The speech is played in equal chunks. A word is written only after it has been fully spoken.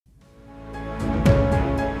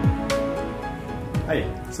Hi,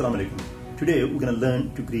 Assalamu alaikum. Today we're going to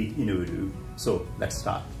learn to greet in Urdu. So let's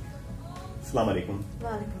start. Assalamu alaikum.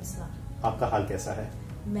 वालेकुम अस्सलाम। आपका हाल कैसा है?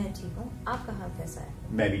 मैं ठीक हूँ, आपका हाल कैसा है?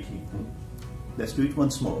 मैं भी ठीक हूँ. Let's do it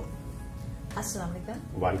once more. अस्सलाम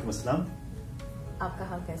वालेकुम। वालेकुम अस्सलाम. आपका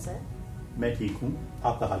हाल कैसा है? मैं ठीक हूँ.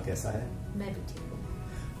 आपका हाल कैसा है? मैं भी ठीक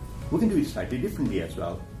हूँ। We can do it slightly differently as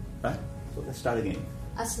well, right? So let's start again.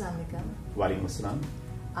 अस्सलाम वालेकुम। वालेकुम अस्सलाम.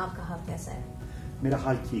 आपका हाल कैसा है? मेरा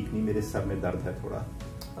हाल ठीक नहीं, मेरे सर में दर्द है थोड़ा.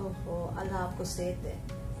 ओहो, अल्लाह आपको सेहत दे।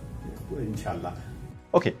 Inshallah.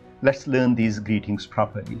 Okay, let's learn these greetings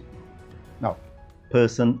properly. Now,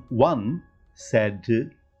 person 1 said,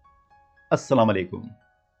 Assalamu alaikum.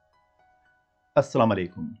 Assalamu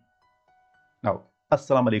alaikum. Now,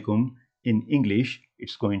 Assalamu alaikum in English,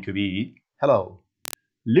 it's going to be hello.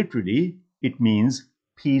 Literally, it means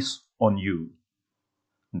peace on you.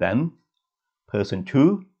 Then, person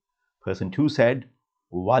 2 said,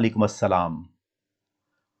 Walaikum assalam.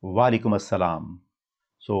 Walaikum assalam.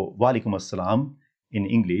 So, Walaikum assalam in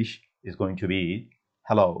English is going to be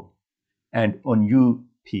hello. And on you,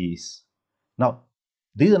 peace. Now,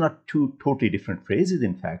 these are not two totally different phrases,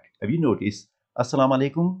 in fact. Have you noticed? Assalamu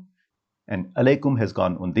alaikum and alaikum has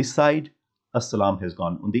gone on this side, assalam has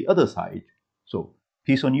gone on the other side. So,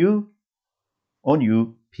 peace on you,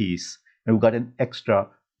 peace. And we've got an extra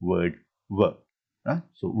word, wa. Right?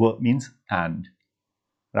 So, wa means and.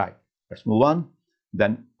 Right. Let's move on.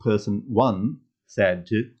 Then, person 1 said,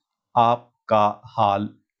 Aapka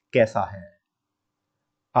haal kaisa hai?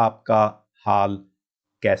 Aapka haal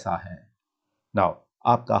kaisa hai? Now,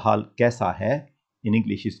 aapka haal kaisa hai in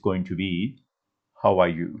English is going to be, how are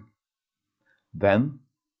you? Then,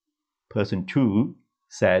 person 2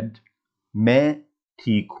 said, Main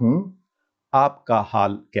theek hoon, aapka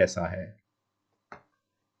haal kaisa hai?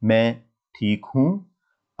 Main theek hoon,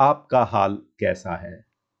 aapka haal kaisa hai?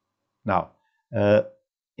 Now,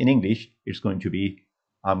 in English, it's going to be,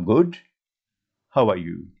 I'm good, how are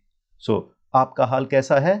you? So, aapka haal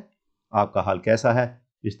kaisa hai? Aapka haal kaisa hai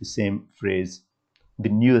is the same phrase. The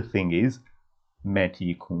new thing is, main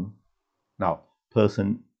theek hoon. Now,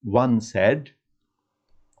 person 1 said,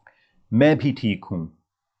 main bhi theek hoon.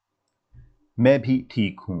 Main bhi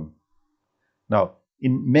theek hoon. Now,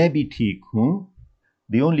 in main bhi theek hoon,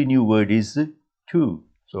 the only new word is too.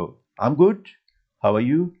 So, I'm good, how are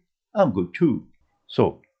you? I'm good too.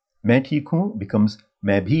 So, main theek hoon becomes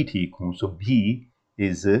main bhi theek hoon. So, bhi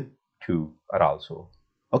is too or also.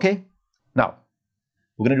 Okay? Now,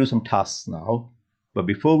 we're going to do some tasks now. But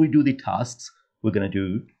before we do the tasks, we're going to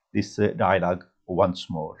do this dialogue once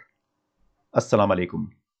more. Assalamu alaikum.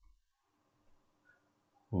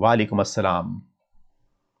 Walaikum assalam.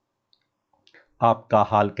 Aapka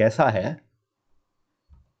haal kaisa hai?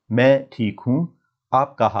 Main theek hoon.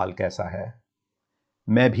 Aapka haal kaisa hai?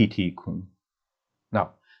 Main bhi theek hoon.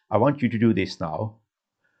 Now, I want you to do this now.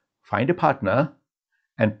 Find a partner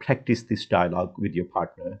and practice this dialogue with your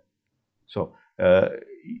partner. So,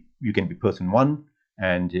 you can be person 1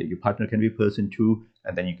 and your partner can be person 2,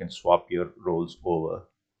 and then you can swap your roles over.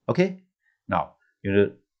 Okay? Now,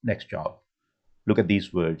 your next job. Look at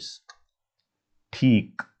these words.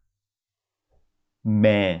 Theek,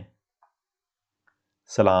 main,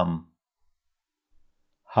 salam,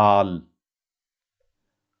 haal,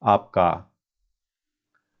 aapka,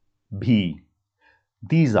 bhi.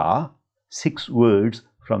 These are 6 words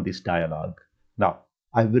from this dialogue. Now,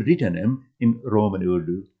 I've written them in Roman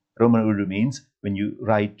Urdu. Roman Urdu means when you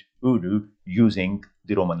write Urdu using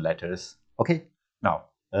the Roman letters. Okay? Now,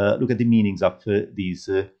 look at the meanings of these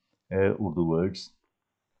Urdu words.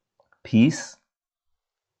 Peace,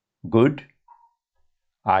 good,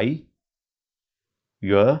 I,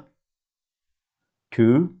 your,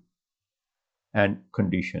 to, and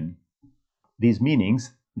condition. These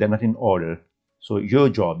meanings, they're not in order. So your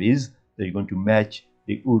job is that you're going to match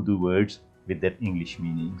the Urdu words with their English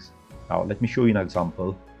meanings. Now, let me show you an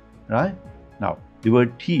example. Right? Now, the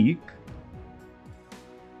word theek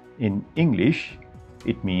in English,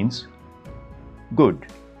 it means good.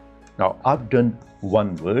 Now, I've done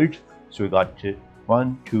one word. So we got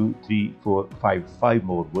 1, 2, 3, 4, 5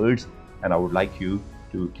 more words. And I would like you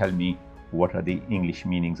to tell me what are the English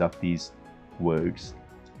meanings of these words.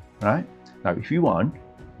 Right? Now, if you want,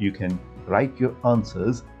 you can write your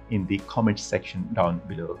answers in the comment section down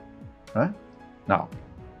below. Right? Now,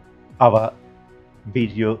 our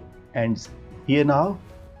video ends here now.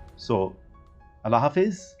 So, Allah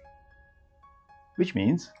Hafiz, which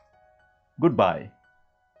means goodbye.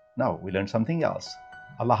 Now, we learned something else.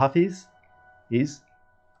 Allah Hafiz is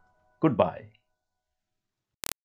goodbye.